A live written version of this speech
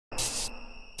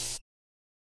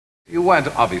You weren't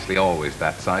obviously always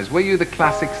that size. Were you the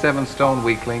classic 7-stone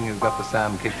weakling who got the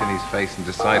sand kicked in his face and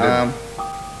decided...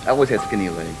 I always had skinny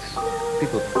legs.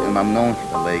 People, I'm known for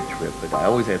the leg trip, but I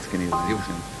always had skinny legs. You've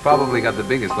probably got the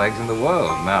biggest legs in the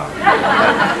world now.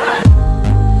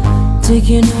 Take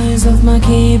your eyes off my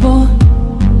keyboard.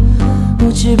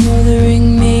 What you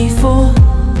bothering me for?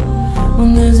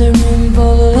 When there's a room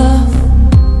full of love.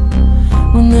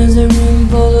 When there's a room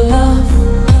full of love.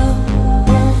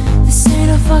 This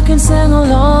ain't a fucking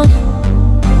sing-along.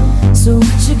 So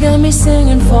what you got me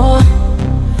singing for?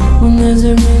 When there's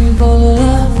a room full of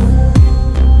love.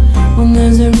 When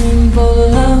there's a room full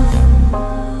of love.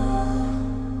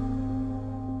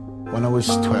 When I was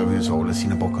 12 years old, I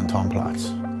seen a book on Tom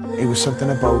Platz. It was something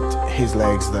about his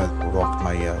legs that rocked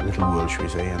my little world, should we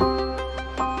say.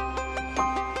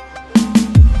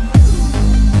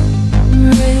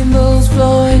 Rainbows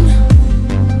flowing,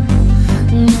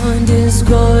 mind is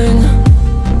going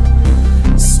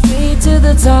straight to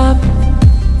the top.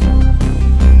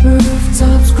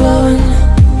 Rooftops glowing,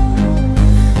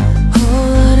 whole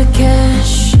lot of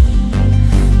cash,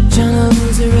 tryna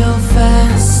lose it real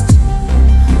fast.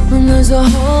 When there's a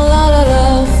whole lot of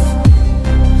love.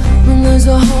 When there's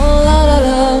a whole lot of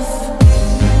love.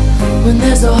 When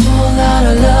there's a whole lot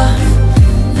of love.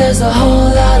 There's a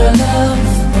whole lot of love.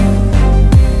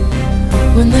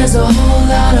 When there's a whole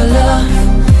lot of love.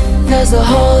 There's a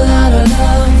whole lot of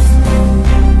love.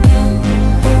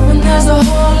 When there's a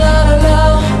whole lot of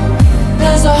love.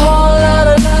 There's a whole lot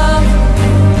of love.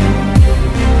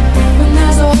 When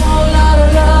there's a whole lot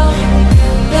of love.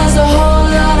 There's a whole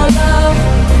lot of love.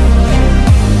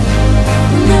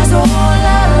 When there's a whole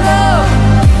lot of love.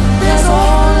 There's a whole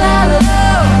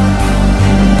lot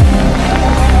of love.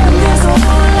 When there's a whole lot of love. There's a whole lot of love. When there's a whole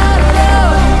lot of love.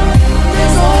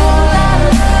 There's a whole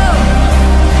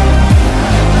lot of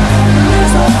love. When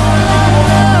there's a whole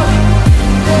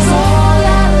lot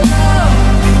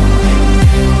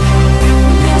of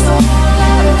love. There's a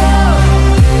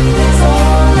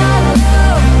whole lot of love.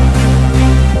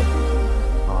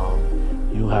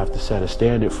 You have to set a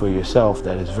standard for yourself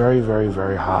that is very, very,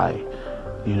 very high,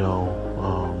 you know,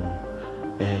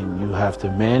 and you have to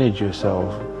manage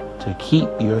yourself to keep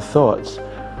your thoughts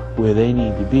where they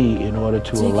need to be in order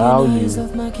to allow you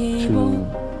to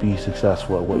be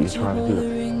successful at what you're trying to do.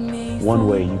 One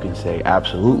way you can say,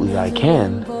 absolutely I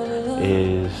can,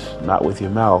 is not with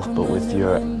your mouth, but with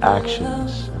your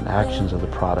actions. And actions are the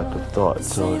product of thought.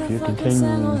 So if you're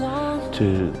continuing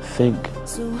to think,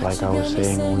 like I was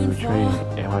saying when we were training,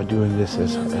 am I doing this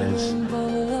as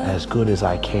good as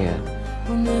I can?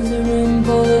 When there's a room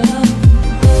full of love.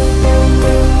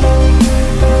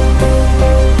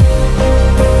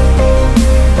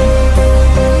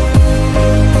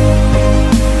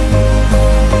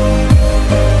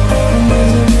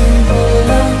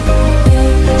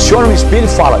 Se olha no espelho e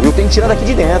fala, eu tenho que tirar daqui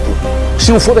de dentro. Se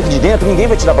não for daqui de dentro, ninguém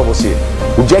vai tirar pra você.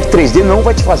 O Jack 3D não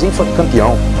vai te fazer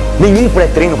campeão. Nenhum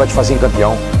pré-treino vai te fazer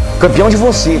campeão. Campeão de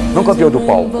você, não campeão do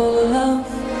palco.